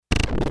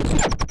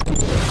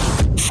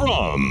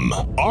From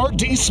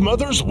R.D.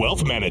 Smothers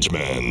Wealth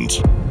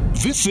Management,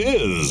 this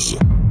is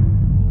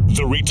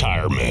The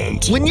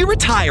Retirement. When you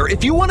retire,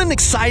 if you want an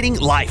exciting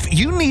life,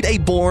 you need a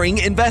boring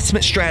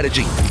investment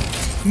strategy.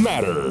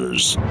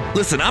 Matters.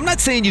 Listen, I'm not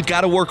saying you've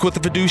got to work with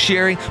a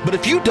fiduciary, but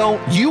if you don't,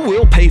 you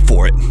will pay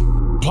for it.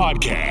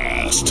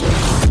 Podcast.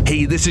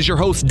 Hey, this is your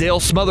host, Dale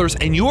Smothers,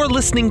 and you're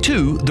listening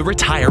to the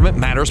Retirement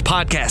Matters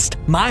Podcast.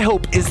 My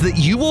hope is that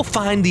you will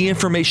find the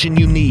information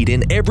you need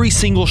in every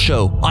single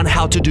show on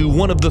how to do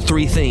one of the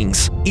three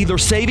things: either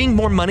saving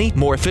more money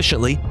more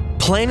efficiently,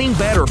 planning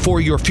better for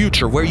your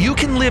future where you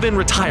can live in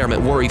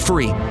retirement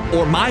worry-free,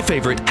 or my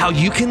favorite, how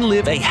you can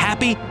live a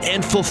happy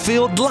and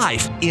fulfilled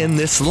life in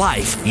this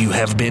life you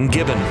have been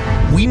given.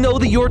 We know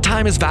that your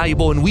time is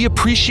valuable, and we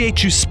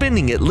appreciate you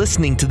spending it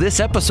listening to this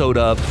episode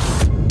of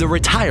the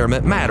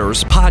Retirement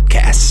Matters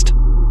Podcast.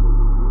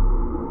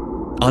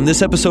 On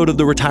this episode of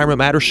the Retirement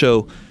Matters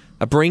Show,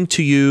 I bring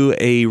to you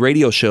a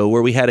radio show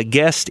where we had a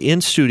guest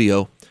in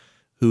studio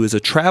who is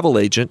a travel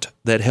agent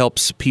that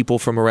helps people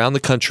from around the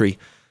country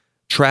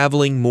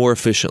traveling more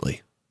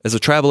efficiently. As a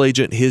travel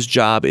agent, his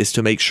job is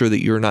to make sure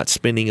that you're not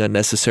spending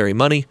unnecessary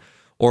money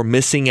or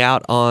missing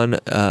out on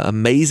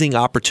amazing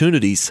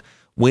opportunities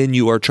when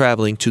you are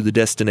traveling to the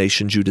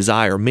destinations you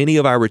desire. Many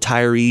of our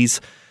retirees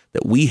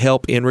that we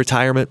help in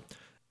retirement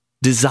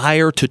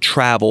desire to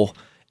travel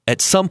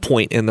at some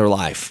point in their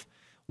life.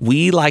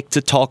 We like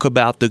to talk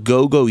about the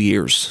GoGo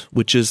years,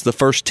 which is the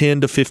first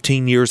 10 to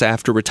 15 years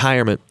after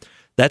retirement.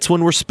 That's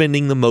when we're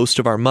spending the most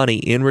of our money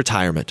in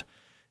retirement.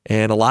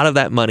 And a lot of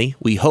that money,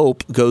 we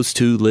hope, goes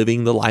to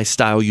living the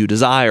lifestyle you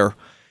desire.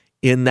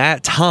 In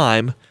that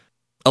time,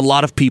 a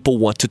lot of people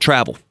want to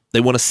travel. They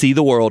want to see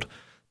the world.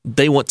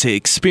 They want to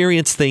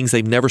experience things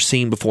they've never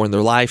seen before in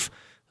their life.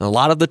 And a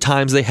lot of the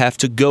times they have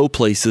to go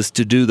places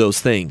to do those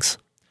things.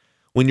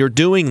 When you're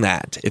doing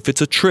that, if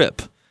it's a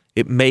trip,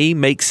 it may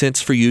make sense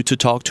for you to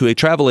talk to a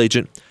travel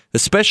agent,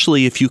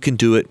 especially if you can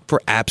do it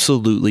for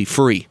absolutely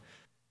free.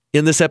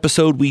 In this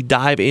episode, we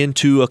dive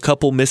into a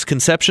couple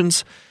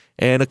misconceptions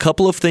and a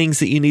couple of things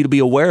that you need to be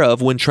aware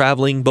of when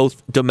traveling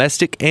both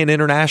domestic and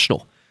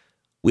international.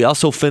 We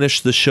also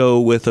finish the show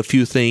with a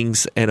few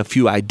things and a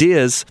few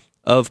ideas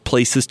of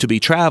places to be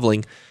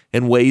traveling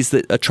and ways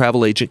that a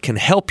travel agent can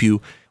help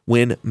you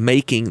when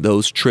making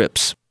those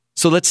trips.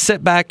 So let's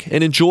sit back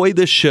and enjoy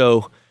this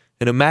show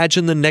and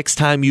imagine the next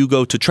time you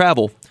go to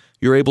travel,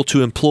 you're able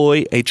to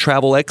employ a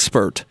travel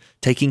expert,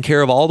 taking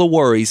care of all the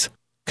worries,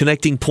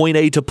 connecting point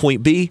A to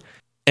point B,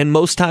 and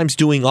most times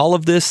doing all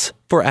of this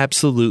for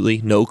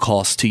absolutely no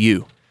cost to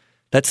you.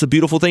 That's the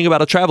beautiful thing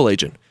about a travel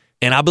agent.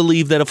 And I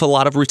believe that if a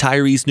lot of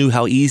retirees knew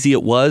how easy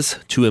it was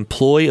to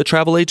employ a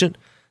travel agent,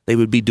 they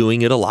would be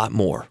doing it a lot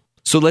more.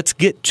 So let's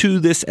get to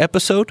this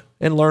episode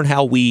and learn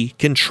how we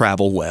can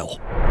travel well.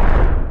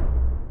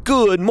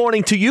 Good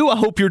morning to you. I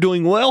hope you're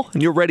doing well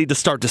and you're ready to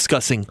start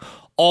discussing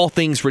all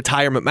things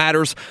Retirement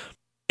Matters.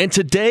 And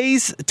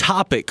today's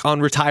topic on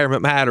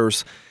Retirement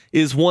Matters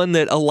is one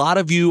that a lot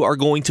of you are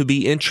going to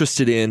be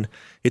interested in.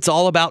 It's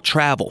all about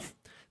travel.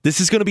 This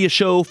is going to be a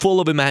show full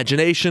of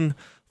imagination,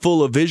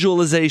 full of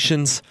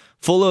visualizations,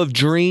 full of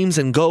dreams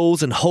and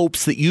goals and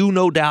hopes that you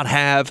no doubt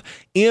have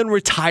in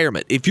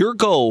retirement. If your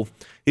goal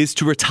is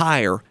to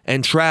retire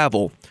and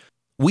travel,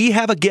 we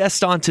have a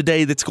guest on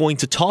today that's going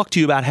to talk to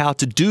you about how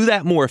to do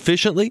that more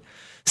efficiently,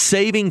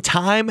 saving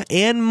time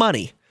and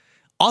money.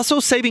 Also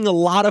saving a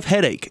lot of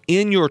headache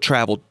in your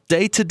travel,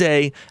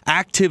 day-to-day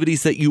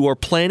activities that you are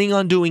planning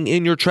on doing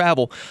in your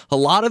travel. A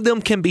lot of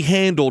them can be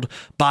handled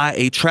by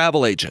a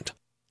travel agent.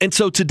 And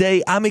so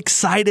today I'm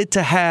excited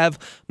to have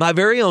my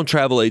very own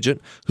travel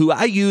agent who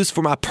I use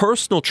for my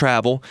personal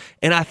travel,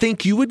 and I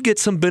think you would get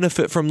some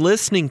benefit from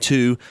listening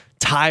to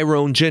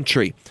Tyrone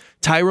Gentry.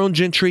 Tyrone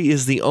Gentry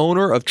is the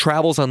owner of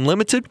Travels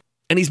Unlimited,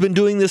 and he's been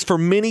doing this for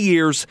many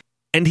years.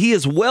 And he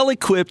is well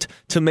equipped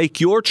to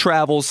make your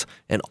travels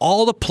and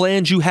all the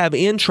plans you have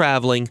in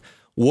traveling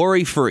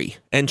worry-free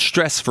and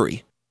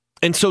stress-free.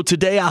 And so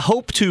today I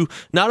hope to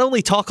not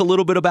only talk a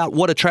little bit about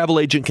what a travel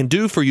agent can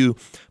do for you,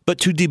 but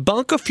to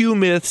debunk a few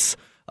myths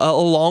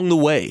along the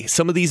way.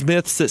 Some of these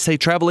myths that say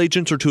travel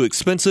agents are too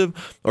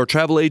expensive or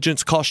travel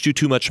agents cost you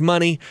too much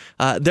money.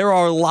 There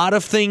are a lot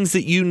of things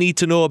that you need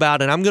to know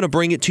about, and I'm going to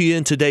bring it to you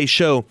in today's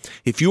show.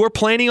 If you are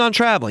planning on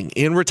traveling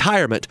in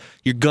retirement,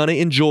 you're going to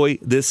enjoy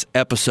this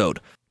episode.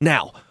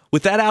 Now,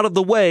 with that out of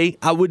the way,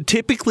 I would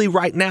typically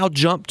right now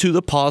jump to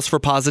the pause for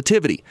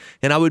positivity,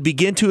 and I would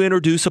begin to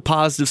introduce a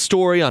positive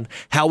story on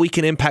how we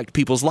can impact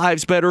people's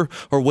lives better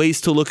or ways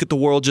to look at the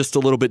world just a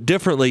little bit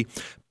differently.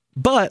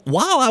 But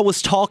while I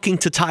was talking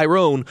to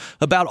Tyrone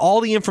about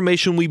all the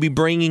information we'd be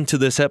bringing to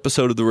this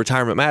episode of the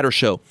Retirement Matters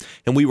Show,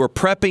 and we were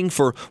prepping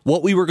for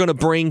what we were going to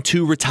bring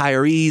to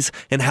retirees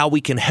and how we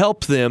can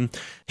help them,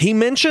 he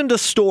mentioned a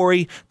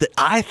story that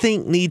I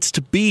think needs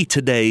to be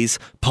today's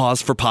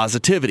pause for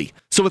positivity.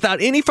 So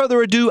without any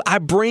further ado, I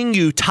bring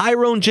you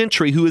Tyrone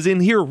Gentry, who is in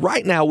here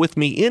right now with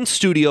me in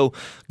studio.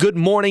 Good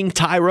morning,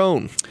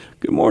 Tyrone.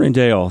 Good morning,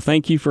 Dale.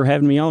 Thank you for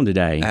having me on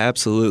today.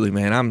 Absolutely,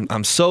 man.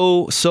 I'm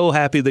so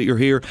happy that you're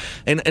here.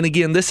 And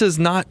again, this is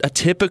not a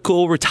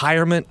typical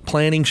retirement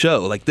planning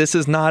show. Like, this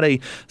is not a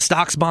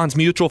stocks, bonds,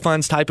 mutual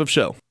funds type of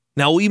show.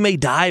 Now, we may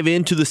dive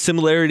into the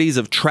similarities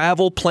of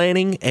travel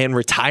planning and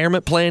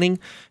retirement planning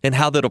and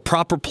how that a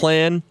proper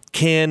plan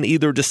can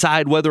either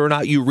decide whether or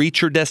not you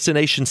reach your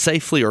destination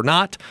safely or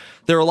not.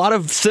 There are a lot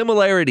of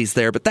similarities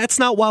there, but that's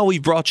not why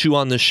we've brought you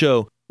on this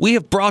show. We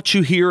have brought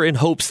you here in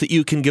hopes that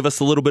you can give us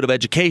a little bit of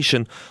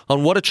education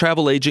on what a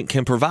travel agent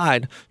can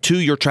provide to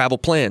your travel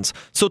plans.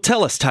 So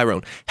tell us,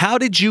 Tyrone, how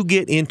did you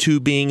get into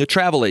being a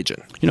travel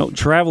agent? You know,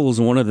 travel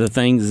is one of the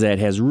things that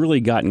has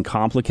really gotten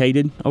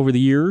complicated over the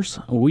years.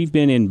 We've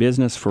been in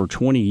business for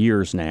 20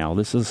 years now.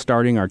 This is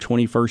starting our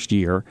 21st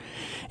year.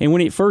 And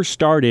when it first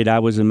started, I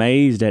was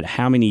amazed at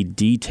how many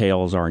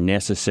details are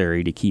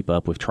necessary to keep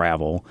up with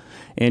travel.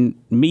 And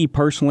me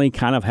personally,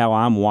 kind of how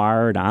I'm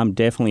wired, I'm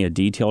definitely a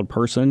detailed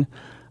person.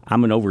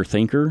 I'm an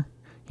overthinker.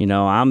 You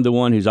know, I'm the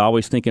one who's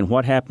always thinking,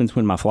 what happens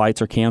when my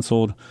flights are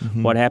canceled?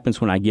 Mm-hmm. What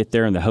happens when I get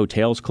there and the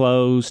hotel's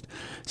closed?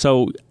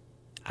 So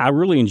I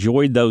really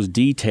enjoyed those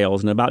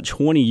details. And about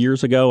 20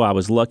 years ago, I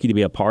was lucky to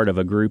be a part of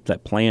a group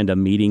that planned a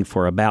meeting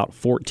for about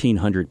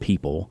 1,400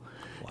 people.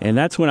 And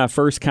that's when I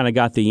first kind of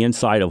got the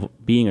insight of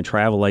being a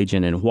travel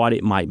agent and what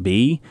it might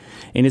be.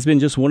 And it's been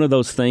just one of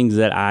those things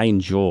that I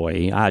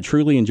enjoy. I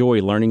truly enjoy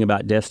learning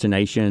about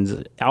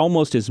destinations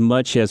almost as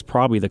much as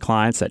probably the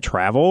clients that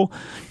travel.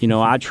 You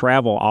know, I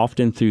travel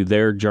often through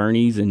their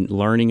journeys and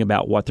learning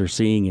about what they're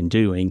seeing and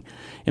doing.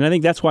 And I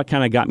think that's what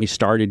kind of got me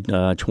started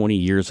 20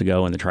 years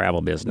ago in the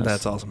travel business.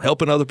 That's awesome.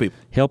 Helping other people.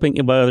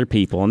 Helping other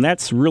people. And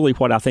that's really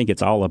what I think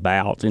it's all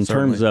about in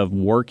Certainly. terms of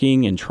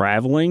working and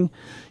traveling.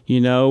 You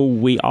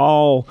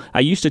know, I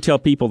used to tell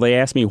people, they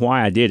ask me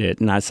why I did it,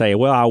 and I say,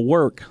 well, I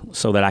work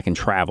so that I can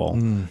travel.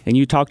 And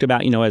you talked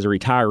about, you know, as a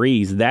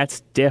retirees,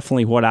 that's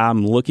definitely what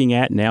I'm looking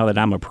at now that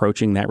I'm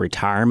approaching that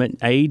retirement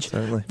age.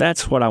 Certainly.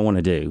 That's what I want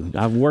to do.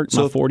 I've worked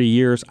my 40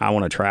 years. I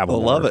want to travel.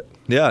 I love it.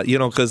 Yeah, you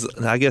know, because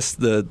I guess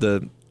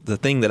the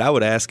thing that I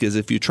would ask is,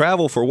 if you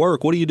travel for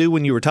work, what do you do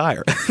when you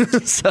retire?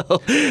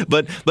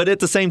 But at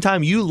the same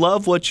time, you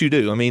love what you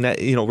do. I mean,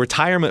 you know,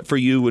 retirement for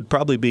you would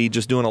probably be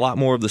just doing a lot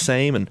more of the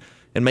same and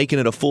making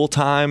it a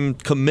full-time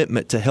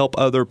commitment to help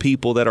other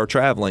people that are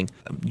traveling.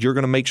 You're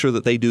going to make sure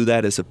that they do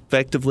that as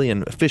effectively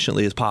and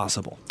efficiently as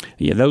possible.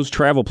 Yeah, those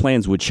travel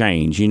plans would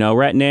change. You know,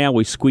 right now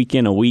we squeak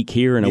in a week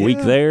here and a week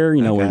there.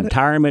 You know, in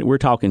retirement, we're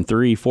talking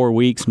 3-4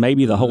 weeks,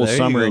 maybe the whole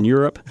summer in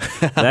Europe.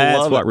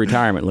 That's what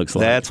retirement looks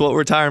like. That's what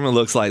retirement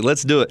looks like.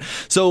 Let's do it.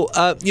 So,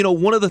 you know,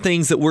 one of the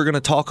things that we're going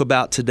to talk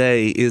about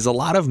today is a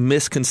lot of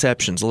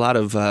misconceptions, a lot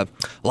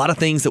of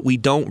things that we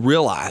don't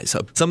realize.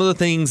 Some of the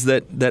things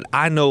that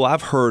I know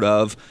I've heard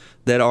of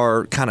that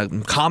are kind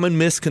of common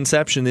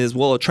misconception is,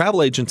 well, a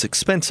travel agent's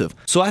expensive.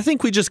 So I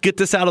think we just get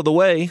this out of the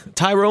way.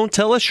 Tyrone,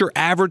 tell us your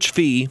average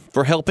fee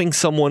for helping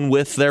someone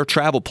with their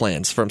travel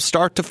plans from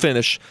start to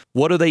finish.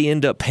 What do they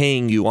end up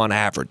paying you on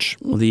average?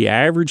 Well, the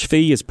average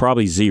fee is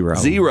probably zero.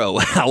 Zero.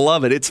 I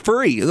love it. It's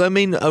free. I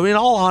mean, in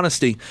all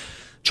honesty,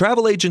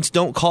 travel agents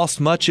don't cost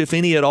much, if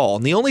any at all.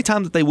 And the only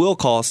time that they will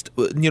cost,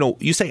 you know,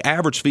 you say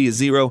average fee is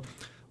zero.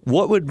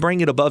 What would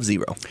bring it above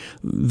zero?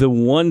 The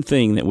one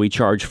thing that we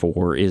charge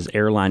for is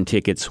airline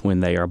tickets when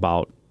they are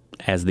bought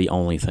as the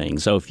only thing.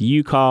 So if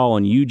you call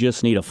and you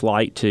just need a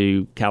flight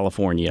to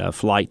California, a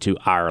flight to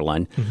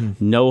Ireland,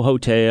 no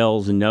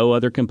hotels, no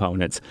other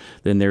components,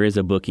 then there is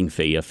a booking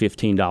fee, a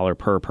 $15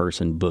 per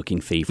person booking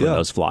fee for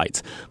those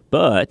flights.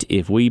 But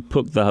if we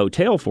book the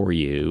hotel for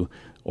you,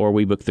 or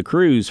we book the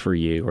cruise for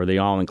you, or the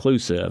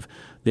all-inclusive,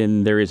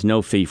 then there is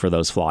no fee for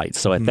those flights.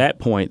 So at that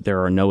point,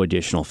 there are no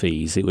additional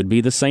fees. It would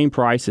be the same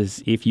price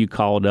as if you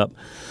called up,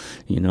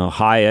 you know,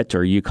 Hyatt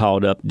or you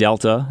called up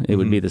Delta. It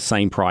would be the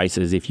same price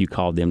as if you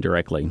called them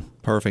directly.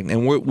 Perfect.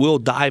 And we'll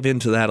dive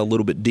into that a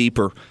little bit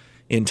deeper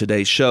in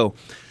today's show.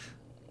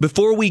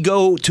 Before we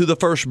go to the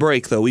first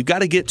break, though, we've got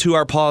to get to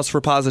our Pause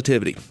for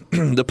Positivity.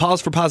 The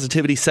Pause for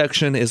Positivity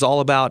section is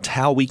all about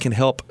how we can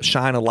help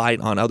shine a light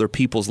on other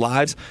people's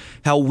lives,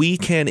 how we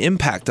can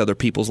impact other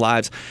people's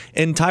lives.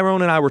 And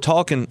Tyrone and I were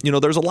talking, you know,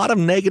 there's a lot of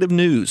negative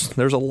news.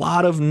 There's a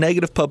lot of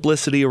negative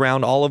publicity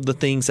around all of the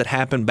things that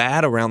happen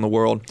bad around the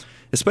world,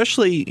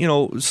 especially, you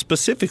know,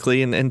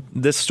 specifically, and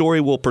this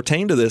story will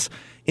pertain to this,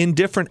 in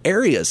different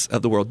areas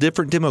of the world,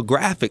 different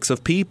demographics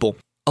of people.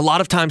 A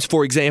lot of times,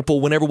 for example,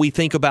 whenever we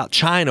think about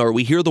China or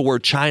we hear the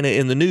word China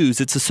in the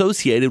news, it's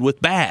associated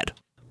with bad.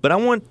 But I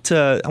want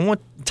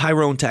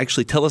Tyrone to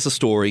actually tell us a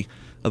story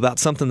about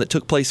something that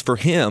took place for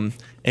him,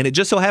 and it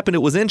just so happened it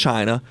was in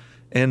China.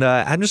 And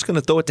I'm just going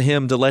to throw it to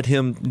him to let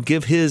him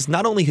give his,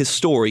 not only his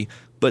story,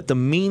 but the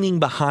meaning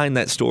behind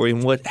that story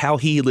and how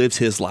he lives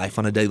his life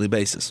on a daily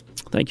basis.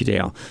 Thank you,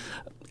 Dale.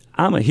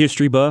 I'm a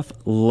history buff,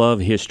 love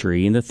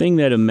history. And the thing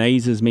that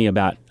amazes me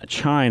about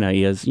China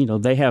is, you know,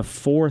 they have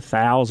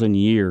 4,000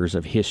 years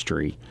of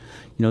history.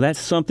 That's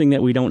something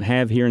that we don't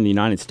have here in the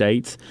United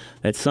States.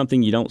 That's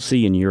something you don't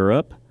see in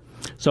Europe.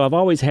 So I've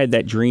always had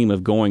that dream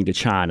of going to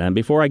China. And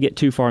before I get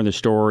too far in the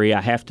story,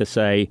 I have to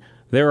say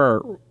there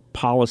are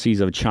policies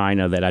of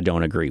China that I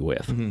don't agree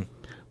with. Mm-hmm.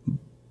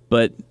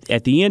 But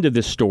at the end of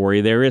this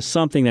story, there is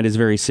something that is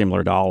very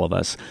similar to all of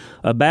us.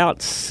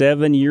 About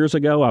 7 years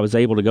ago, I was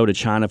able to go to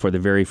China for the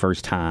very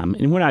first time.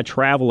 And when I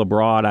travel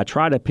abroad, I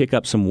try to pick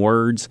up some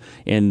words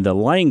in the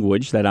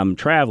language that I'm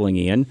traveling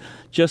in,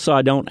 just so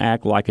I don't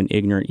act like an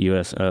ignorant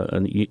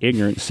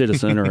ignorant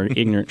citizen or an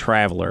ignorant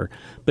traveler.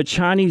 But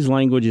Chinese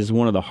language is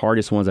one of the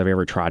hardest ones I've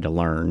ever tried to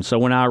learn. So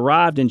when I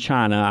arrived in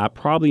China, I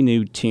probably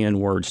knew 10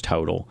 words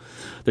total.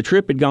 The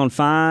trip had gone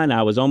fine.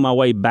 I was on my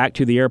way back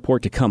to the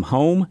airport to come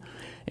home,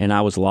 and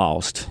I was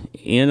lost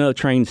in a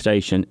train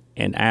station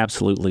and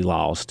absolutely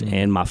lost.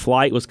 And my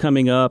flight was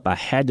coming up. I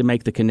had to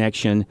make the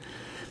connection.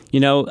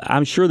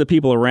 I'm sure the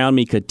people around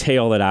me could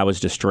tell that I was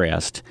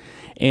distressed.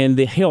 And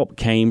the help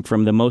came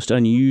from the most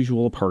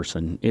unusual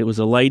person. It was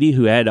a lady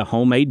who had a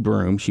homemade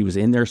broom. She was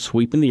in there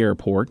sweeping the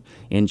airport.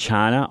 In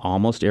China,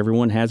 almost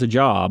everyone has a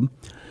job.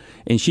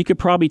 And she could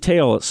probably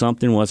tell that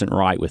something wasn't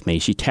right with me.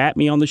 She tapped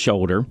me on the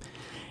shoulder.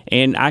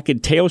 And I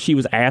could tell she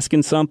was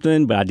asking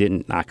something, but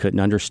I couldn't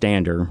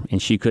understand her, and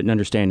she couldn't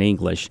understand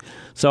English.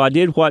 So I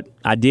did what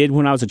I did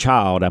when I was a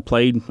child. I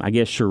played,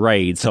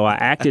 charades. So I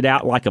acted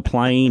out like a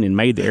plane and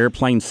made the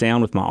airplane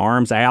sound with my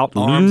arms out.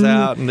 Arms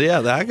out.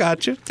 Yeah, I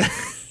got you.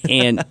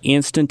 And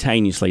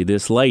instantaneously,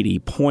 this lady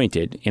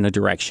pointed in a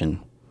direction.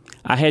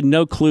 I had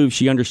no clue if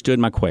she understood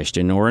my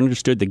question or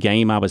understood the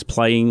game I was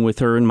playing with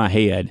her in my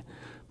head,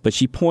 but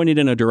she pointed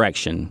in a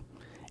direction.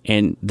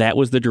 And that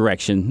was the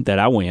direction that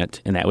I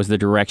went, and that was the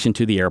direction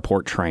to the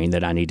airport train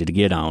that I needed to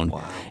get on.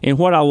 Wow. And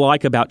what I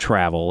like about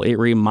travel, it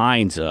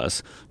reminds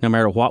us, no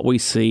matter what we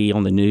see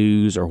on the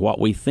news or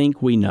what we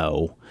think we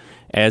know,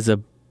 as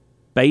a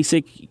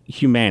basic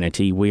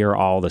humanity, we are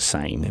all the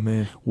same.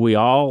 Amen. We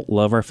all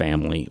love our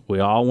family. We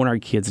all want our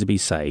kids to be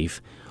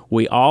safe.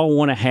 We all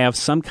want to have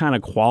some kind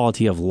of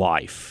quality of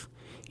life.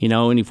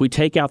 And if we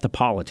take out the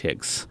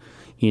politics,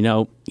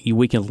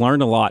 we can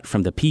learn a lot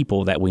from the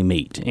people that we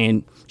meet.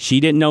 And she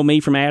didn't know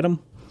me from Adam,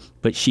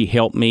 but she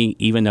helped me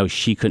even though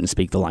she couldn't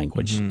speak the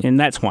language. Mm-hmm. And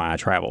that's why I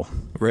travel.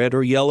 Red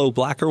or yellow,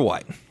 black or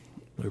white.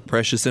 They're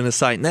precious in His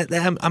sight.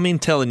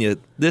 And telling you,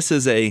 this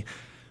is a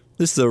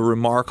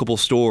remarkable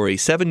story.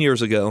 7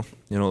 years ago,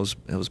 it was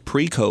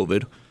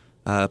pre-COVID,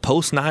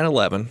 post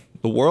 9/11.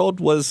 The world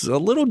was a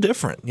little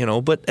different,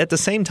 but at the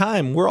same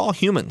time, we're all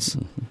humans.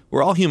 Mm-hmm.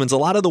 We're all humans. A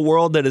lot of the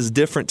world that is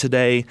different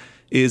today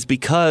is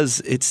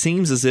because it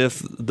seems as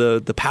if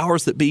the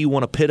powers that be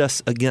want to pit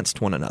us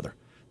against one another.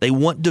 They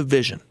want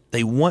division.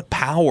 They want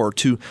power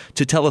to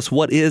tell us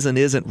what is and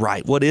isn't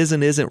right, what is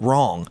and isn't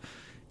wrong.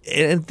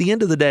 And at the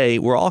end of the day,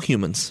 we're all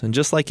humans. And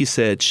just like you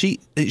said, she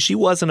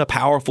wasn't a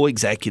powerful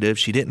executive.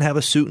 She didn't have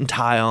a suit and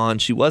tie on.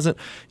 She wasn't,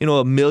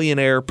 a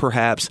millionaire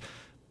perhaps.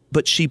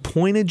 But she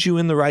pointed you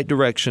in the right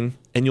direction,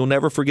 and you'll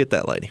never forget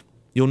that lady.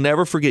 You'll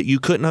never forget. You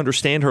couldn't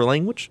understand her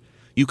language.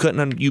 You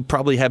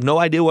probably have no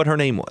idea what her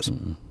name was.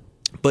 Mm-hmm.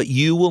 But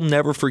you will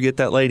never forget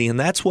that lady. And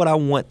that's what I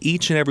want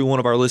each and every one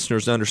of our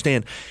listeners to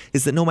understand,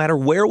 is that no matter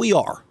where we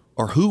are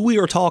or who we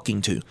are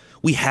talking to,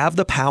 we have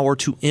the power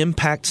to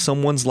impact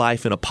someone's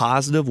life in a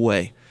positive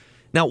way.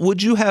 Now,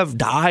 would you have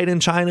died in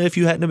China if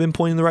you hadn't have been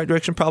pointing in the right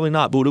direction? Probably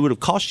not, but it would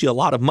have cost you a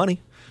lot of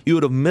money. You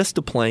would have missed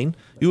a plane.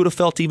 You would have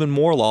felt even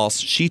more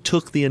lost. She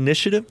took the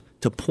initiative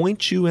to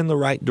point you in the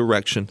right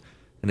direction,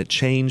 and it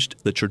changed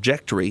the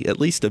trajectory, at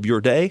least of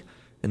your day,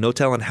 and no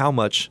telling how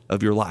much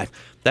of your life.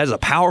 That is a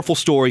powerful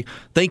story.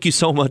 Thank you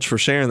so much for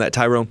sharing that,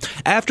 Tyrone.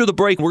 After the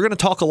break, we're going to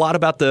talk a lot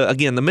about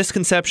the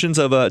misconceptions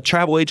of a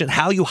travel agent,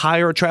 how you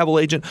hire a travel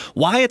agent,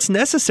 why it's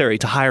necessary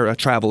to hire a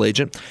travel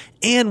agent,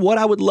 and what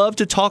I would love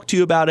to talk to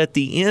you about at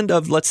the end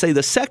of, let's say,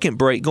 the second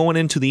break, going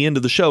into the end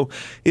of the show,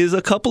 is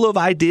a couple of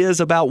ideas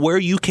about where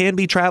you can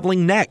be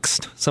traveling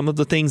next, some of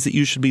the things that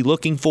you should be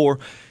looking for,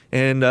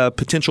 and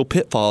potential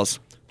pitfalls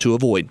to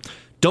avoid.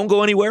 Don't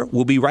go anywhere.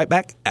 We'll be right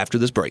back after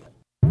this break.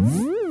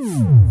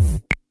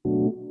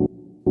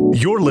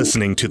 You're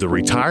listening to the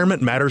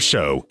Retirement Matters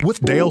Show with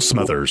Dale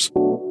Smothers.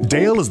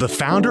 Dale is the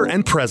founder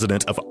and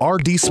president of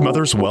R.D.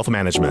 Smothers Wealth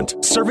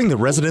Management, serving the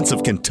residents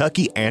of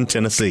Kentucky and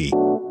Tennessee.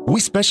 We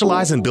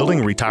specialize in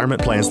building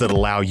retirement plans that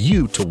allow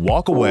you to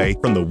walk away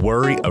from the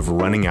worry of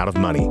running out of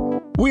money.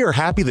 We are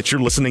happy that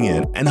you're listening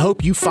in and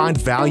hope you find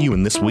value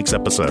in this week's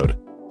episode.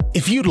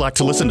 If you'd like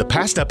to listen to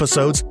past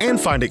episodes and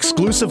find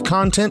exclusive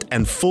content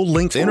and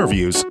full-length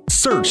interviews,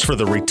 search for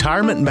the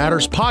Retirement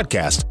Matters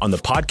podcast on the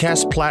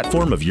podcast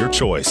platform of your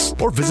choice,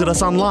 or visit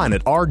us online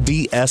at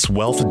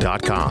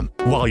rdswealth.com.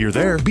 While you're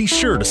there, be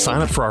sure to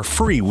sign up for our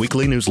free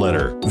weekly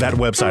newsletter. That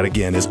website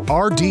again is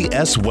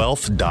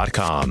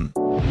rdswealth.com.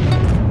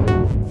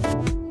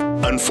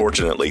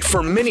 Unfortunately,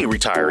 for many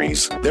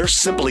retirees, they're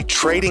simply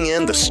trading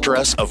in the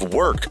stress of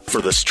work for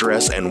the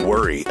stress and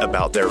worry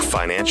about their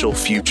financial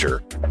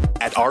future.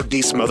 At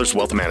R.D. Smothers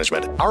Wealth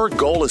Management, our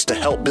goal is to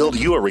help build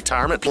you a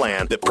retirement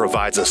plan that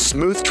provides a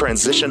smooth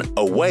transition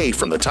away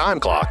from the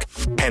time clock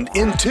and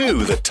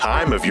into the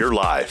time of your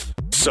life.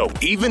 So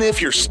even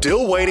if you're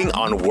still waiting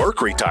on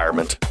work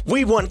retirement,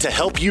 we want to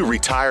help you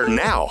retire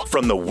now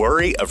from the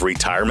worry of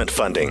retirement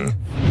funding.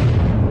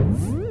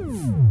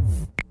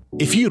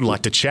 If you'd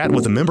like to chat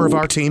with a member of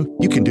our team,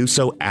 you can do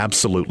so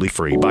absolutely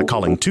free by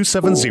calling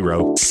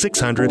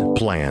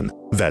 270-600-PLAN.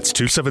 That's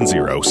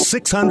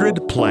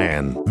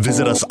 270-600-PLAN.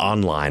 Visit us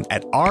online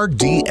at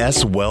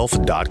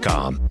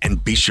rdswealth.com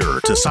and be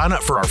sure to sign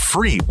up for our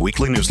free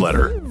weekly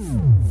newsletter.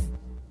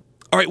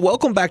 All right,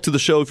 welcome back to the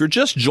show. If you're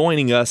just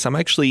joining us, I'm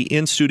actually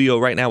in studio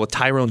right now with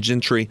Tyrone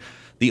Gentry,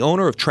 the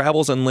owner of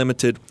Travels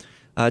Unlimited.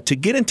 To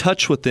get in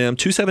touch with them,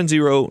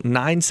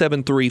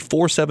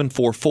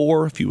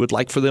 270-973-4744 if you would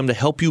like for them to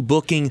help you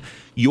booking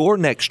your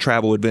next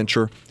travel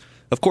adventure.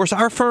 Of course,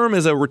 our firm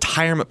is a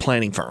retirement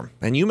planning firm,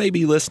 and you may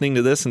be listening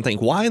to this and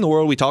think, why in the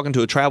world are we talking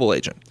to a travel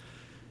agent?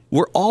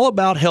 We're all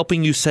about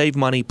helping you save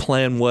money,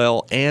 plan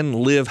well, and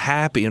live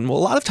happy. And a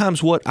lot of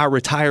times what our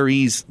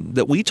retirees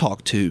that we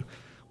talk to,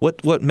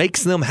 what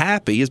makes them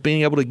happy is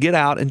being able to get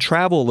out and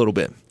travel a little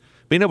bit.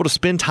 Being able to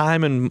spend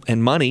time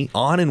and money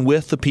on and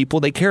with the people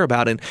they care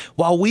about. And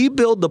while we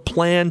build the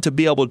plan to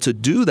be able to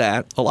do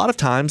that, a lot of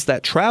times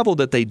that travel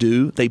that they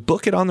do, they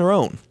book it on their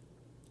own.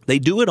 They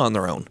do it on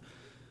their own.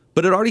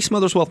 But at R.D.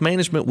 Smothers Wealth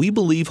Management, we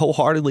believe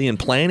wholeheartedly in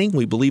planning.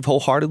 We believe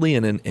wholeheartedly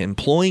in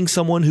employing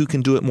someone who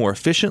can do it more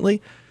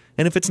efficiently.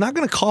 And if it's not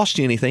going to cost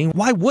you anything,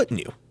 why wouldn't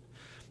you?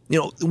 You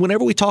know,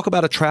 whenever we talk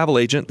about a travel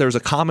agent, there's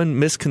a common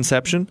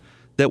misconception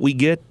that we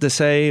get to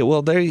say,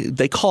 well,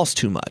 they cost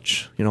too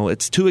much. You know,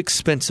 it's too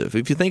expensive.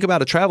 If you think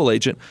about a travel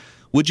agent,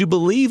 would you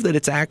believe that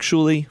it's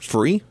actually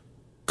free?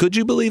 Could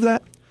you believe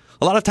that?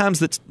 A lot of times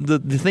the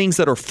things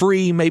that are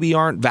free maybe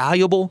aren't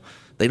valuable.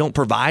 They don't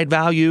provide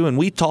value. And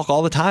we talk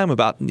all the time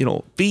about, you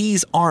know,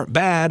 fees aren't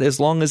bad as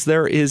long as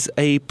there is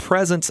a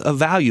presence of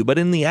value. But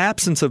in the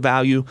absence of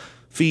value,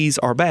 fees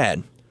are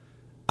bad.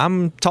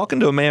 I'm talking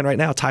to a man right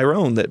now,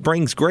 Tyrone, that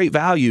brings great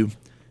value,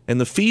 and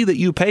the fee that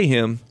you pay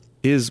him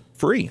is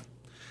free.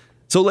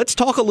 So let's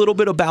talk a little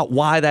bit about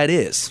why that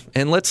is.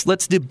 And let's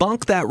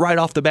debunk that right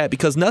off the bat,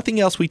 because nothing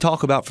else we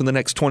talk about for the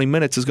next 20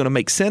 minutes is going to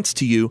make sense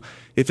to you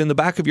if in the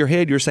back of your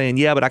head you're saying,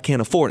 yeah, but I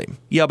can't afford him.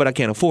 Yeah, but I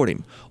can't afford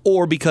him.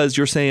 Or because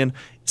you're saying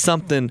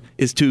something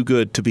is too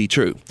good to be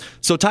true.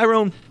 So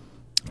Tyrone,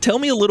 tell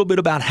me a little bit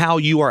about how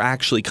you are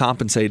actually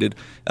compensated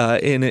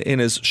in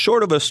as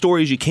short of a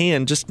story as you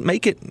can. Just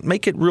make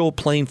it real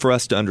plain for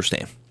us to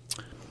understand.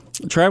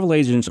 Travel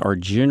agents are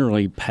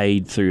generally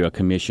paid through a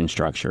commission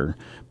structure,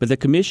 but the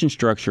commission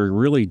structure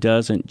really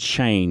doesn't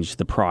change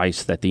the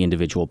price that the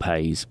individual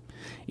pays.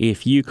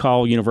 If you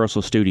call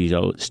Universal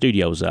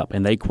Studios up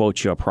and they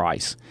quote you a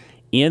price,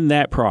 in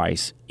that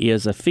price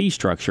is a fee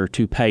structure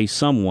to pay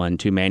someone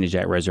to manage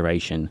that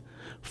reservation.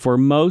 For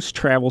most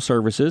travel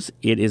services,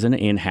 it is an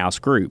in-house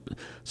group.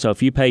 So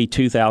if you pay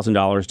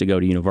 $2,000 to go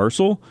to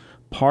Universal,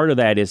 part of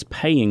that is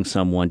paying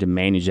someone to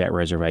manage that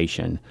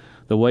reservation.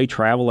 The way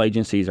travel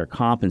agencies are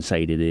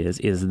compensated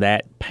is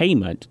that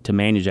payment to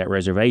manage that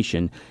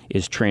reservation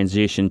is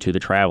transitioned to the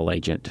travel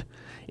agent.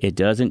 It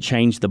doesn't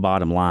change the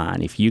bottom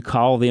line. If you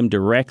call them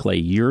directly,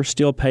 you're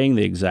still paying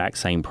the exact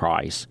same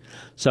price.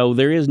 So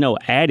there is no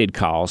added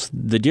cost.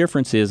 The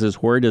difference is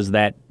where does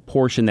that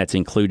portion that's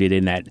included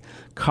in that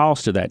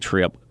cost of that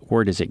trip,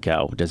 where does it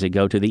go? Does it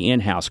go to the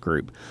in-house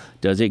group?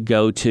 Does it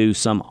go to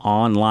some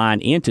online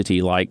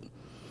entity like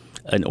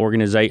an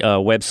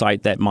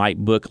website that might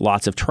book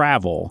lots of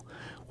travel?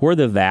 Where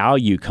the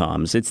value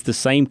comes, it's the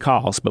same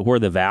cost, but where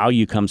the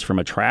value comes from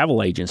a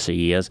travel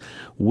agency is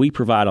we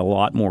provide a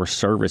lot more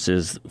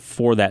services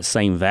for that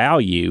same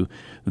value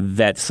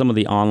that some of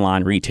the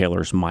online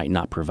retailers might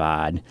not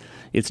provide.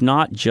 It's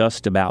not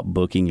just about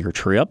booking your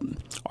trip.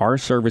 Our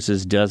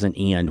services doesn't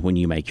end when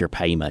you make your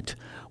payment.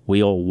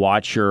 We'll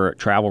watch your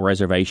travel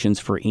reservations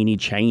for any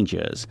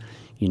changes.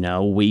 You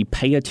know, we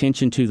pay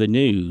attention to the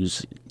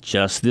news.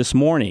 Just this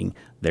morning,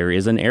 there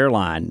is an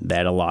airline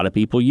that a lot of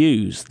people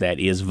use that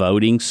is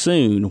voting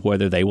soon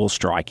whether they will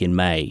strike in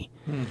May.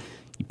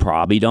 You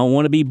probably don't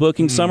want to be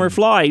booking summer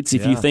flights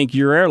if you think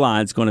your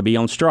airline's going to be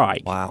on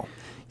strike. Wow.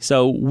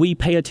 So we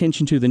pay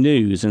attention to the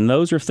news, and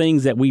those are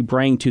things that we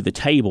bring to the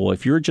table.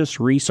 If you're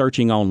just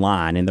researching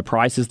online and the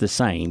price is the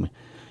same,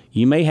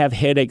 you may have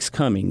headaches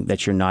coming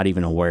that you're not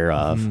even aware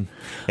of.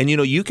 And, you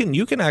know, you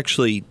can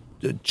actually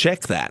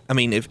check that. I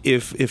mean,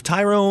 if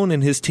Tyrone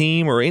and his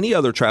team or any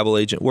other travel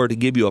agent were to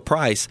give you a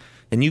price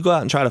and you go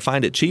out and try to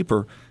find it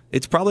cheaper,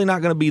 it's probably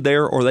not going to be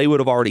there, or they would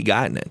have already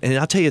gotten it. And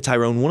I'll tell you,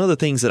 Tyrone, one of the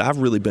things that I've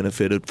really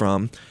benefited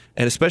from,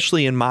 and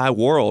especially in my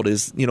world,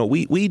 is, you know,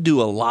 we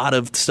do a lot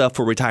of stuff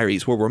for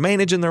retirees where we're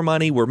managing their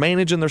money, we're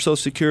managing their Social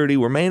Security,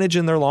 we're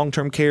managing their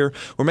long-term care,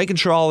 we're making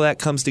sure all of that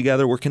comes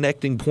together, we're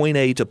connecting point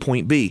A to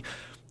point B.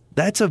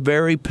 That's a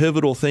very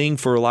pivotal thing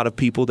for a lot of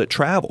people that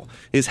travel,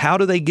 is how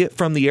do they get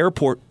from the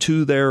airport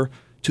to their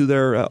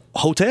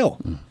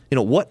hotel? You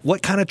know,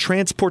 what kind of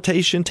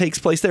transportation takes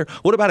place there?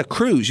 What about a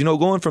cruise? You know,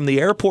 going from the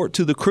airport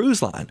to the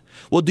cruise line.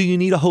 Well, do you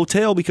need a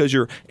hotel because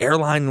your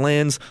airline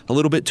lands a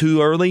little bit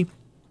too early?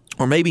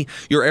 Or maybe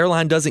your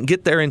airline doesn't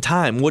get there in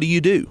time. What do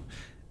you do?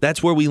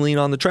 That's where we lean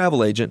on the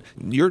travel agent.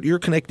 You're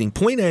connecting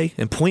point A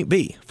and point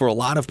B for a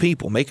lot of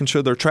people, making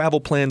sure their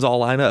travel plans all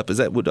line up.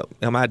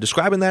 Am I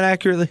describing that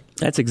accurately?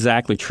 That's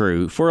exactly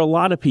true. For a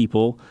lot of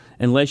people,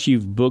 unless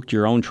you've booked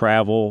your own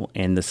travel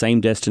and the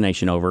same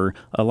destination over,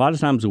 a lot of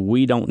times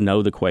we don't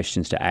know the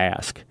questions to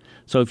ask.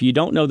 So if you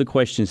don't know the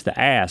questions to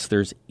ask,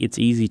 it's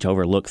easy to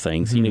overlook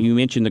things. Mm-hmm. You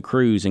mentioned the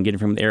cruise and getting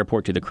from the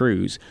airport to the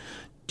cruise.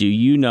 Do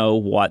you know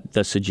what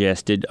the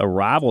suggested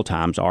arrival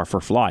times are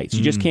for flights?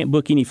 You just can't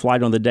book any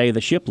flight on the day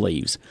the ship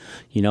leaves.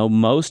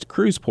 Most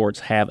cruise ports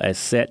have a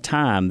set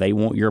time they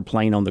want your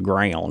plane on the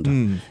ground,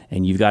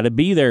 and you've got to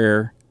be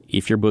there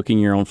if you're booking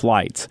your own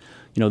flights.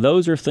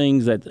 Those are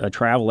things that a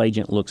travel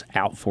agent looks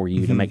out for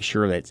you to make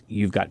sure that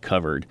you've got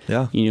covered.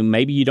 Yeah.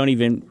 Maybe you don't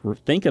even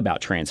think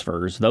about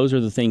transfers. Those are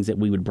the things that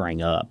we would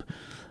bring up.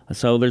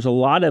 So there's a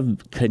lot of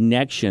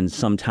connections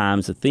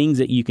sometimes, the things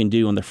that you can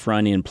do on the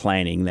front end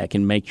planning that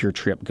can make your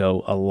trip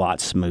go a lot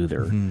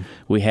smoother. Mm-hmm.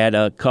 We had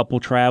a couple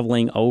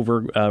traveling over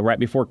right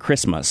before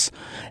Christmas,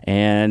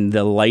 and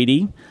the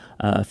lady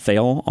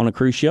fell on a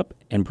cruise ship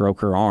and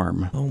broke her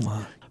arm. Oh,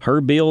 my.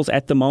 Her bills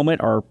at the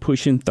moment are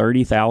pushing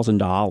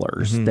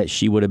 $30,000 that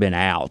she would have been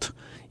out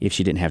if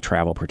she didn't have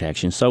travel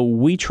protection. So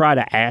we try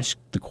to ask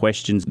the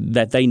questions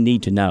that they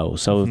need to know.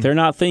 So if they're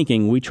not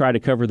thinking, we try to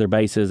cover their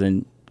bases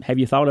and have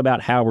you thought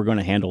about how we're going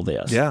to handle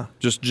this? Yeah,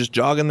 just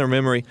jogging their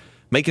memory,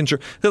 making sure.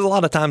 Because a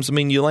lot of times,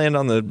 you land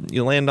on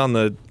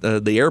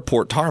the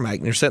airport tarmac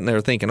and you're sitting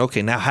there thinking,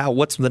 okay, now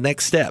what's the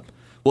next step?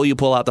 Well, you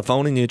pull out the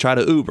phone and you try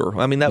to Uber.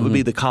 That would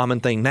be the common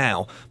thing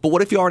now. But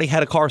what if you already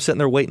had a car sitting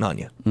there waiting on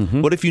you?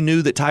 What if you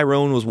knew that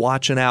Tyrone was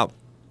watching out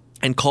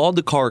and called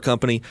the car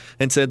company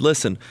and said,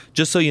 listen,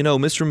 just so you know,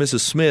 Mr. and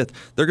Mrs. Smith,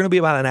 they're going to be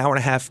about an hour and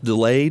a half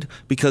delayed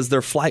because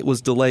their flight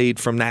was delayed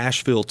from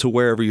Nashville to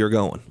wherever you're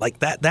going. Like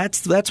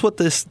that's what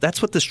this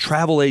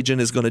travel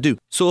agent is going to do.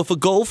 So if a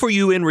goal for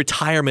you in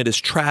retirement is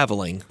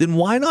traveling, then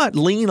why not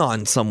lean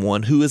on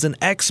someone who is an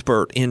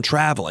expert in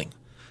traveling?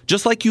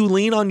 Just like you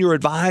lean on your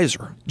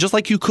advisor, just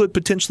like you could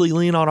potentially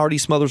lean on R.D.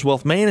 Smothers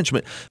Wealth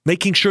Management,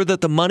 making sure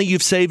that the money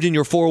you've saved in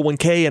your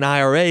 401k and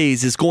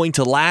IRAs is going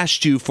to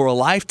last you for a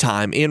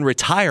lifetime in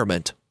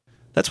retirement.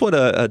 That's what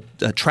a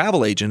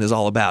travel agent is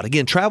all about.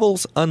 Again,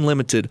 Travel's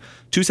Unlimited,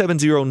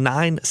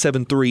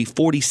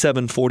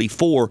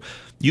 270-973-4744.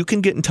 You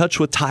can get in touch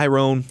with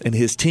Tyrone and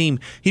his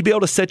team. He'd be able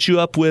to set you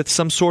up with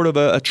some sort of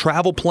a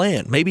travel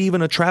plan, maybe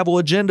even a travel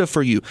agenda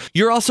for you.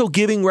 You're also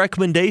giving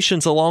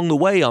recommendations along the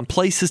way on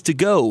places to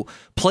go,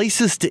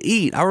 places to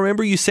eat. I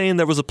remember you saying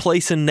there was a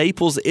place in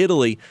Naples,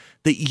 Italy,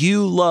 that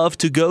you love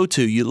to go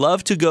to. You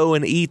love to go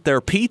and eat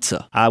their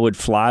pizza. I would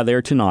fly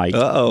there tonight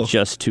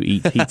just to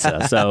eat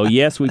pizza. So,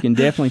 yes, we can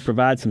definitely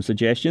provide some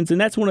suggestions. And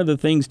that's one of the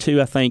things,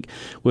 too, I think,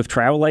 with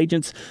travel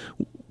agents.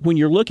 When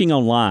you're looking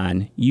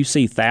online, you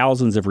see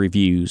thousands of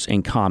reviews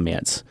and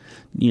comments.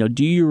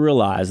 Do you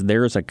realize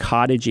there's a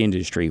cottage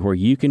industry where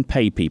you can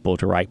pay people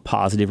to write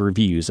positive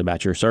reviews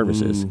about your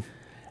services?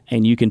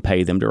 And you can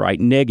pay them to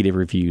write negative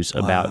reviews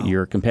about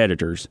your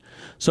competitors.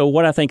 So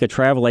what I think a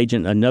travel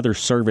agent, another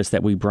service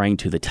that we bring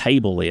to the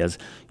table is,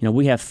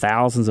 we have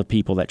thousands of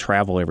people that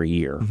travel every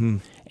year.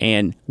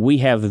 And we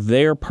have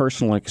their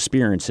personal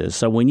experiences.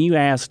 So when you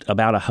asked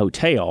about a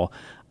hotel,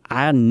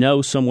 I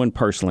know someone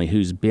personally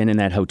who's been in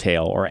that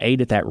hotel or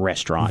ate at that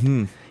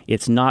restaurant.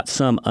 It's not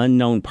some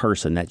unknown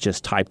person that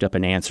just typed up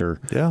an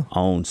answer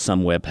on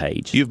some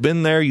webpage. You've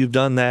been there. You've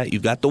done that.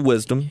 You've got the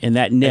wisdom. And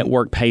that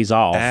network pays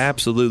off.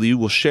 Absolutely. You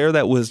will share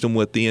that wisdom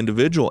with the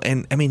individual.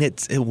 And,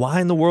 why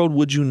in the world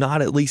would you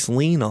not at least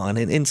lean on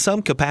it in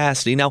some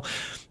capacity? Now,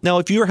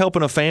 if you're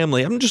helping a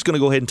family, I'm just going to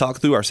go ahead and talk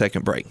through our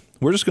second break.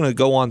 We're just going to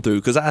go on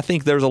through because I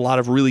think there's a lot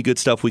of really good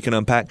stuff we can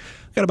unpack.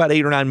 We've got about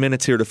 8 or 9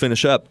 minutes here to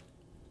finish up.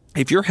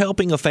 If you're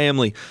helping a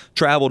family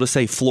travel to,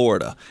 say,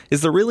 Florida,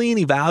 is there really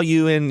any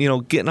value in,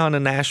 getting on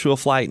a Nashville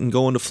flight and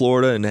going to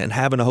Florida and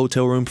having a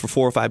hotel room for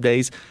 4 or 5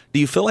 days?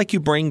 Do you feel like you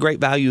bring great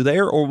value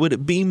there, or would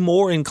it be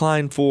more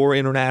inclined for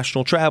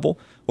international travel,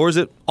 or is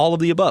it all of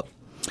the above?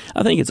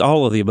 I think it's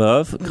all of the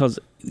above because,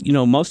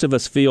 most of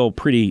us feel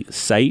pretty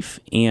safe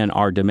in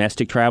our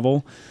domestic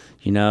travel.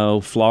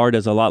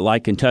 Florida's a lot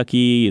like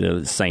Kentucky,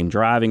 the same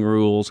driving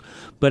rules.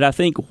 But I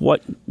think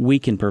what we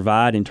can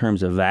provide in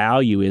terms of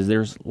value is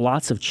there's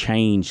lots of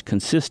change,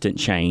 consistent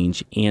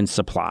change in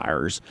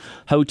suppliers.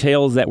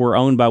 Hotels that were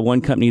owned by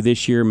one company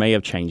this year may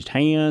have changed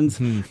hands.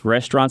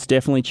 Restaurants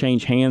definitely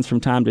change hands from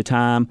time to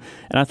time.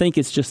 And I think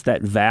it's just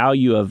that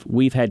value of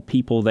we've had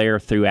people there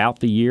throughout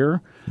the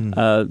year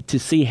to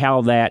see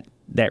how that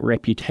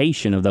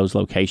reputation of those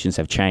locations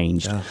have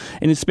changed. Yeah.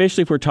 And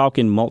especially if we're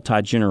talking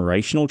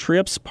multi-generational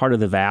trips, part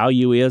of the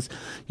value is,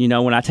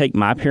 when I take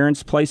my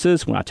parents'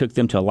 places, when I took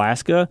them to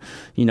Alaska,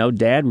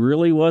 Dad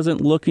really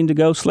wasn't looking to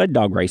go sled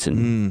dog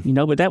racing,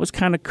 but that was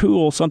kind of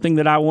cool, something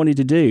that I wanted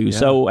to do. Yeah.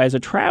 So as a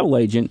travel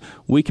agent,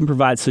 we can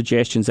provide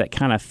suggestions that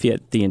kind of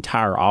fit the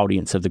entire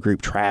audience of the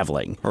group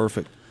traveling.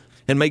 Perfect.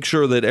 And make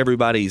sure that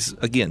everybody's,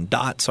 again,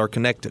 dots are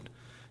connected.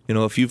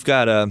 If you've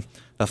got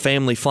a a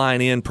family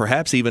flying in,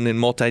 perhaps even in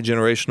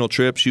multi-generational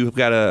trips. You've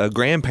got a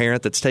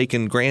grandparent that's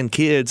taking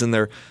grandkids and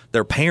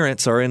their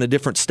parents are in a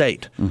different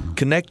state. Mm-hmm.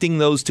 Connecting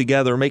those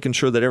together, making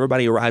sure that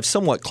everybody arrives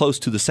somewhat close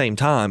to the same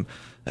time.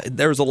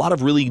 There's a lot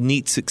of really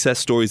neat success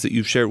stories that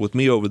you've shared with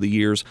me over the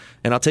years.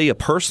 And I'll tell you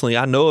personally,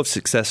 I know of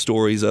success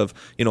stories of,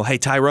 hey,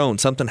 Tyrone,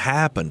 something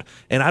happened,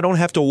 and I don't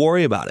have to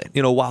worry about it.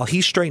 While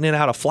he's straightening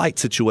out a flight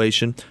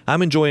situation,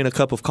 I'm enjoying a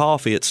cup of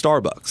coffee at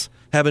Starbucks,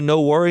 having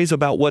no worries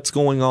about what's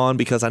going on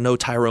because I know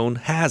Tyrone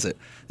has it.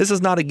 This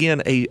is not,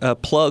 again, a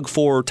plug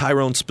for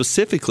Tyrone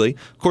specifically.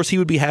 Of course, he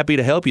would be happy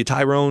to help you.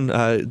 Tyrone,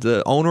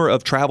 the owner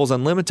of Travels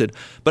Unlimited.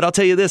 But I'll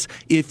tell you this,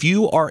 if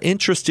you are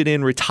interested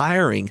in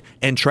retiring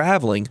and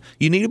traveling,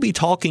 you need to be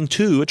talking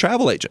to a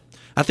travel agent.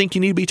 I think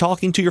you need to be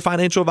talking to your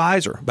financial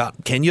advisor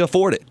about, can you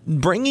afford it?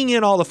 Bringing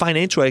in all the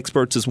financial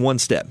experts is one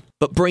step,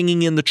 but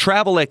bringing in the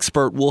travel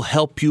expert will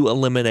help you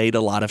eliminate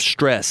a lot of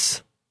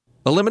stress.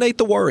 Eliminate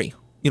the worry.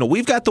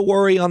 We've got the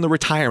worry on the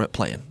retirement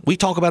plan. We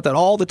talk about that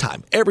all the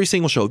time, every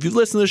single show. If you've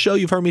listened to the show,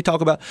 you've heard me talk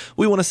about,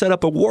 we want to set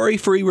up a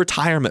worry-free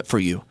retirement for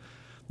you.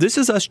 This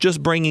is us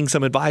just bringing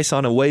some advice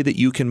on a way that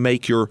you can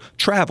make your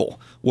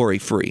travel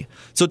worry-free.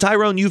 So,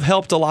 Tyrone, you've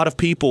helped a lot of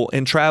people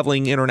in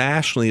traveling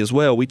internationally as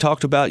well. We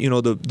talked about,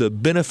 the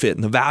benefit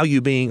and the value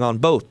being on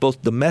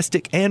both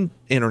domestic and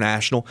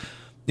international.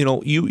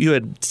 You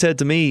had said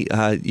to me,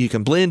 you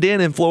can blend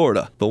in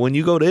Florida, but when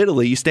you go to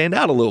Italy, you stand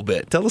out a little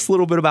bit. Tell us a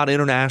little bit about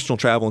international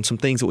travel and some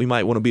things that we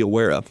might want to be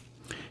aware of.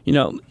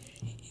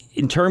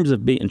 In terms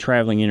of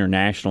traveling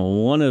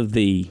international, one of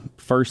the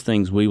first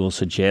things we will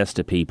suggest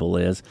to people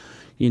is,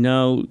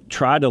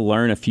 try to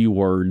learn a few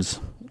words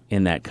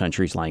in that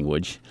country's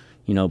language.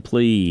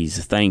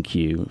 Please, thank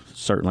you,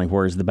 certainly,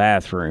 where's the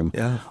bathroom?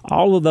 Yeah.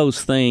 All of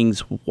those things,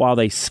 while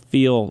they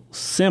feel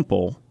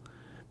simple,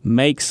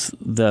 makes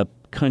the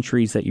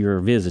countries that you're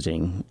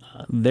visiting,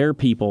 their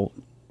people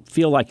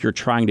feel like you're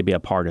trying to be a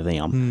part of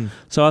them.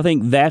 So I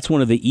think that's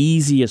one of the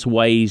easiest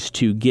ways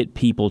to get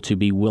people to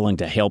be willing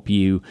to help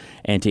you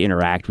and to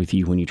interact with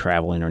you when you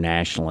travel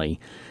internationally.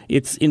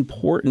 It's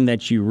important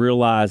that you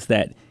realize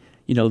that,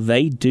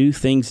 they do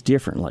things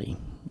differently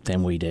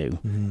than we do.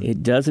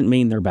 It doesn't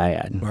mean they're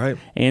bad. Right.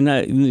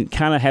 And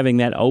kind of having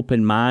that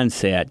open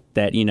mindset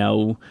that,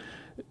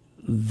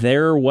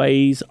 their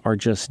ways are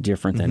just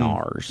different than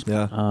ours.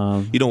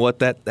 Yeah. You know what?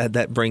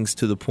 That brings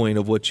to the point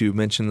of what you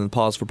mentioned in the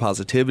Pause for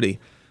Positivity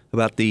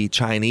about the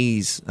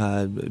Chinese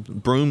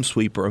broom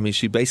sweeper. I mean,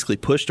 she basically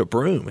pushed a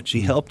broom and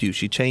she helped you.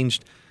 She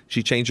changed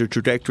the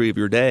trajectory of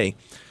your day.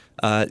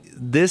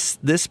 This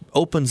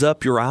opens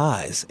up your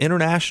eyes.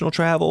 International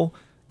travel,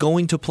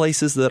 going to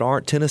places that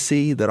aren't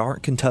Tennessee, that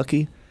aren't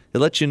Kentucky, it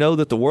lets you know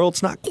that the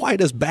world's not quite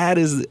as bad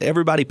as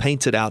everybody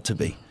paints it out to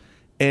be.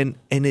 And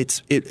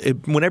it's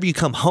whenever you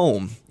come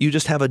home, you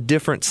just have a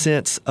different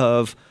sense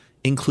of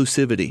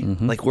inclusivity.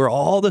 Like we're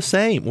all the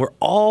same. We're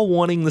all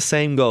wanting the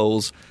same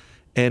goals.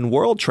 And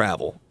world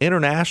travel,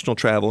 international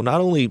travel,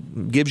 not only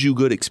gives you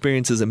good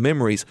experiences and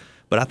memories,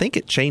 but I think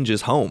it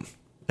changes home,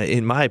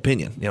 in my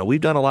opinion. We've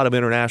done a lot of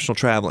international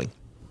traveling.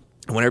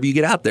 And whenever you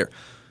get out there,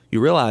 you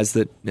realize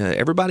that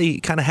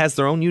everybody kind of has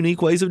their own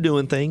unique ways of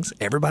doing things.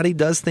 Everybody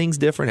does things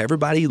different.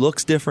 Everybody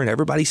looks different.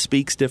 Everybody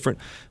speaks different.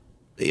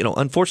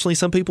 Unfortunately,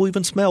 some people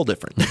even smell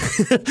different.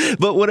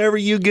 But whenever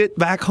you get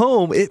back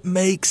home, it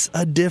makes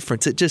a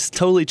difference. It just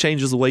totally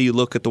changes the way you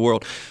look at the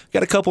world.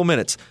 Got a couple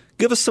minutes.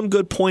 Give us some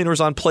good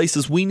pointers on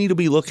places we need to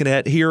be looking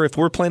at here if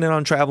we're planning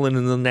on traveling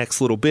in the next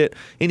little bit.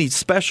 Any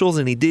specials,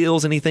 any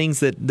deals, any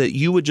things that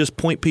you would just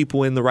point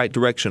people in the right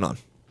direction on?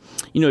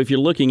 If you're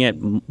looking at,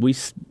 we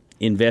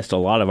invest a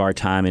lot of our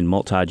time in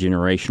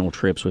multi-generational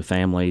trips with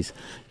families.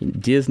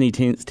 Disney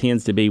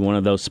tends to be one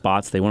of those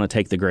spots they want to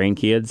take the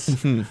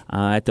grandkids.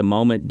 At the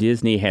moment,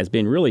 Disney has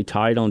been really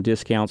tight on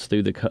discounts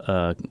through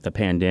the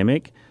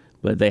pandemic,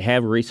 but they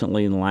have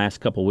recently, in the last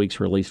couple of weeks,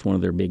 released one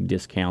of their big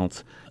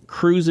discounts.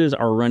 Cruises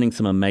are running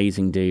some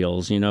amazing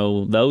deals. Some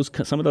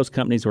of those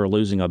companies are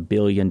losing $1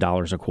 billion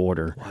a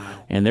quarter,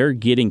 and they're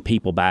getting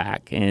people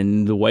back.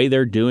 And the way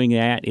they're doing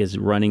that is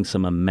running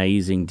some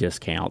amazing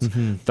discounts.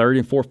 Third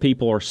and fourth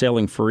people are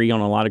selling free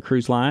on a lot of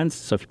cruise lines.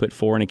 So if you put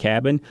 4 in a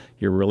cabin,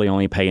 you're really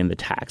only paying the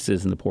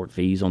taxes and the port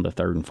fees on the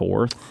third and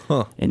fourth.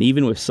 And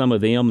even with some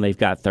of them, they've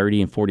got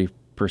 30 and 40%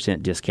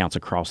 discounts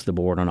across the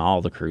board on all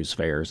the cruise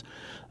fares.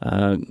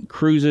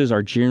 Cruises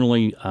are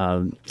generally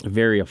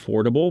very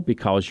affordable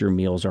because your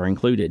meals are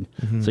included.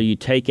 So you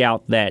take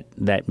out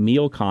that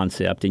meal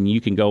concept and you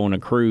can go on a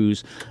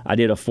cruise. I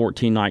did a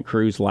 14-night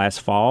cruise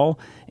last fall,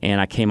 and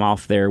I came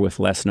off there with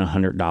less than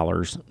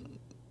 $100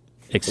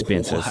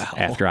 expenses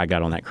after I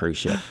got on that cruise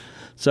ship.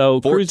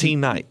 So 14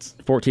 nights.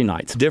 14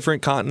 nights.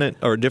 Different continent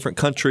or different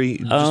country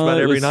just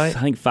about every night?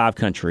 I think 5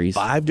 countries.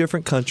 5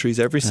 different countries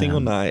every single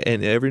night.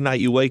 And every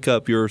night you wake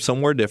up, you're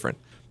somewhere different.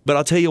 But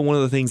I'll tell you, one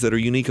of the things that are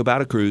unique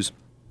about a cruise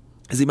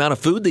is the amount of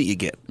food that you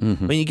get. I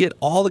mean, you get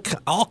all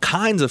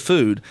kinds of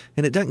food,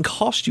 and it doesn't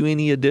cost you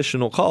any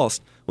additional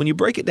cost. When you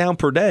break it down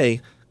per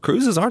day,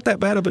 cruises aren't that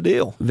bad of a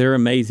deal. They're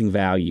amazing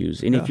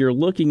values. And if you're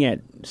looking at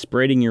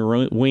spreading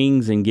your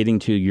wings and getting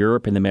to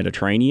Europe and the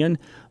Mediterranean,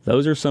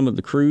 those are some of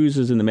the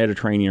cruises in the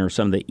Mediterranean are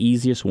some of the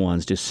easiest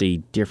ones to see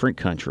different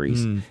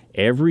countries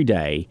every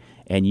day.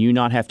 And you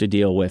not have to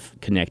deal with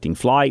connecting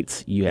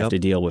flights. You have to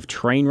deal with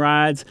train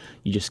rides.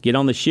 You just get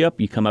on the ship.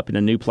 You come up in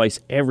a new place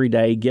every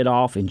day, get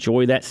off,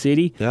 enjoy that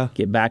city,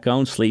 get back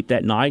on, sleep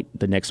that night.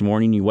 The next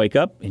morning you wake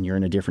up and you're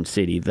in a different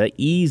city. The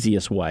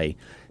easiest way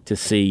to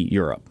see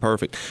Europe.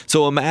 Perfect.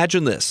 So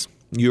imagine this.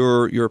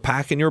 You're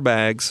packing your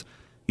bags.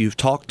 You've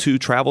talked to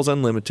Travels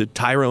Unlimited.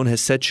 Tyrone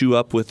has set you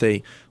up with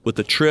a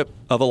trip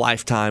of a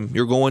lifetime.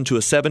 You're going to a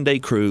 7-day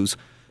cruise.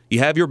 You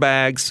have your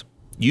bags.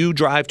 You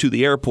drive to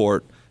the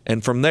airport.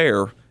 And from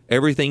there,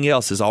 everything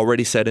else is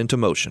already set into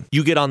motion.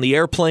 You get on the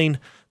airplane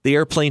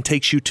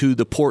takes you to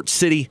the port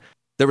city.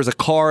 There is a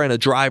car and a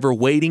driver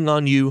waiting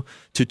on you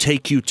to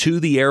take you to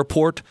the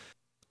airport.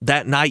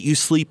 That night you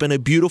sleep in a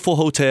beautiful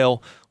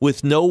hotel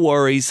with no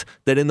worries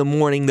that in the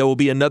morning there will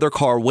be another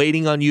car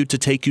waiting on you to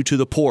take you to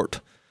the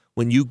port.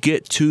 When you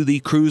get to the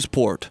cruise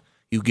port,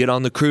 you get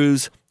on the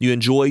cruise, you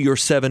enjoy your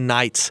 7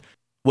 nights,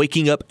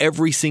 waking up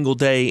every single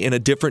day in a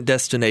different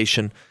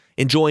destination,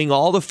 enjoying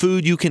all the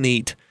food you can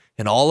eat,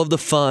 and all of the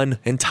fun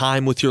and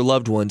time with your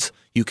loved ones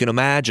you can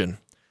imagine.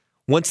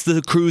 Once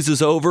the cruise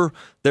is over,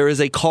 there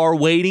is a car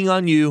waiting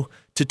on you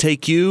to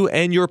take you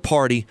and your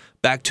party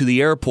back to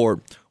the airport,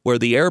 where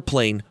the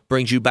airplane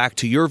brings you back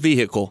to your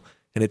vehicle,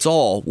 and it's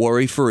all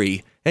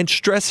worry-free and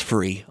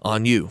stress-free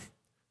on you.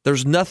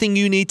 There's nothing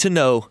you need to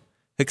know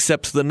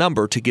except the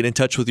number to get in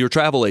touch with your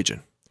travel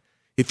agent.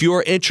 If you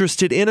are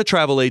interested in a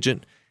travel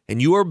agent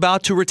and you are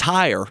about to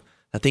retire,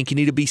 I think you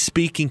need to be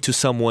speaking to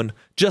someone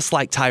just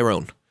like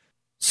Tyrone.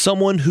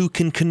 Someone who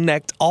can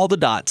connect all the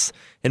dots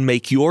and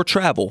make your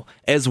travel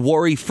as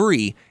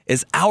worry-free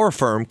as our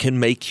firm can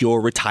make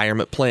your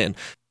retirement plan.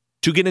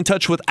 To get in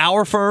touch with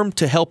our firm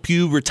to help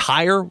you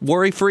retire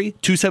worry-free,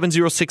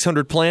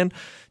 270-600-PLAN.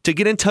 To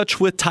get in touch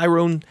with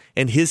Tyrone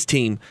and his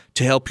team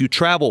to help you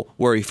travel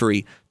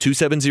worry-free,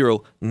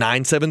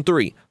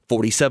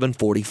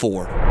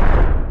 270-973-4744.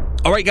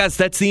 All right, guys,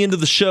 that's the end of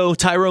the show.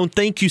 Tyrone,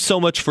 thank you so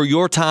much for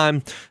your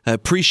time. I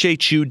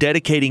appreciate you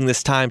dedicating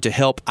this time to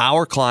help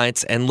our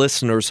clients and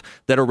listeners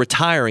that are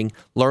retiring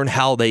learn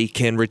how they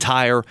can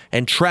retire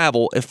and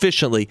travel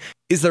efficiently.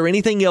 Is there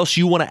anything else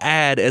you want to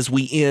add as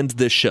we end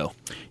this show?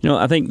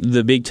 I think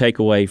the big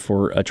takeaway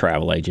for a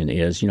travel agent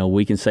is,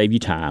 we can save you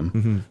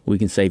time, we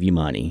can save you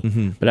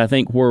money, but I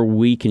think where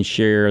we can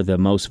share the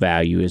most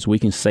value is we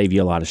can save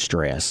you a lot of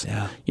stress.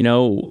 Yeah.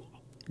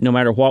 No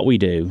matter what we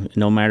do,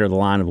 no matter the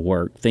line of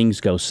work,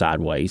 things go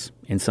sideways,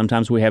 and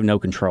sometimes we have no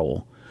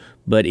control.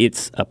 But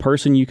it's a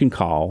person you can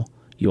call.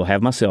 You'll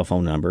have my cell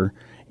phone number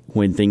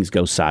when things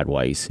go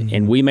sideways.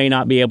 And we may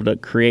not be able to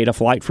create a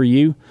flight for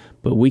you,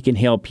 but we can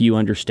help you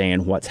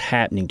understand what's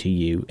happening to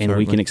you, and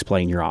we can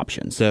explain your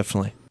options.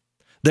 Definitely.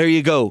 There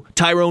you go.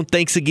 Tyrone,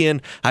 thanks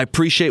again. I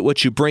appreciate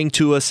what you bring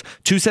to us.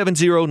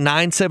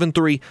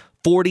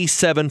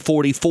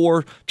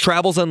 270-973-4744,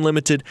 Travels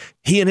Unlimited.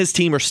 He and his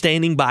team are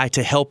standing by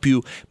to help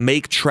you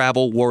make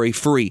travel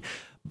worry-free.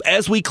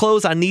 As we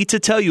close, I need to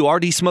tell you,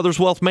 R.D. Smothers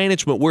Wealth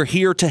Management, we're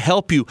here to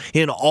help you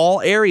in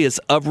all areas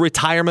of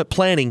retirement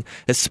planning,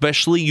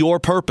 especially your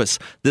purpose.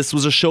 This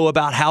was a show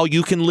about how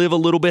you can live a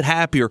little bit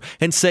happier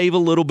and save a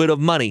little bit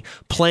of money,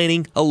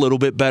 planning a little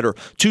bit better.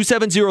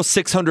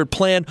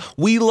 270-600-PLAN.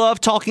 We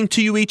love talking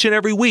to you each and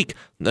every week.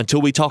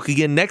 Until we talk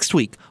again next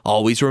week,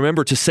 always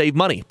remember to save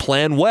money,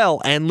 plan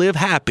well, and live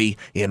happy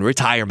in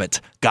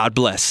retirement. God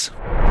bless.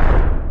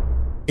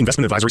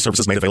 Investment advisory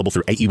services made available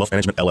through AE Wealth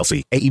Management,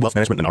 LLC. AE Wealth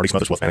Management and R.D.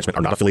 Smothers Wealth Management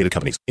are not affiliated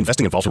companies.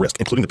 Investing involves risk,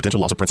 including the potential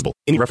loss of principal.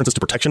 Any references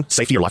to protection,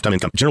 safety, or lifetime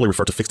income generally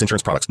refer to fixed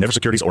insurance products, never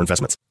securities or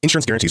investments.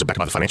 Insurance guarantees are backed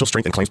by the financial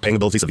strength and claims paying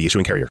abilities of the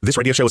issuing carrier. This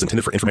radio show is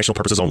intended for informational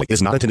purposes only. It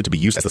is not intended to be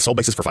used as the sole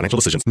basis for financial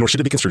decisions, nor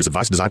should it be construed as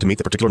advice designed to meet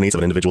the particular needs of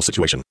an individual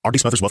situation. R.D.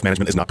 Smothers Wealth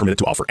Management is not permitted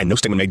to offer, and no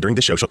statement made during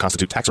this show shall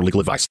constitute tax or legal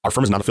advice. Our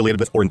firm is not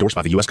affiliated with or endorsed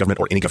by the U.S. government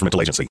or any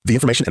governmental agency. The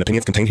information and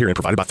opinions contained herein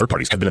provided by third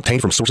parties have been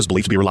obtained from sources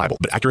believed to be reliable,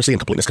 but accuracy and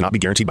completeness cannot be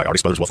guaranteed by R.D.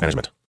 Smothers Wealth Management.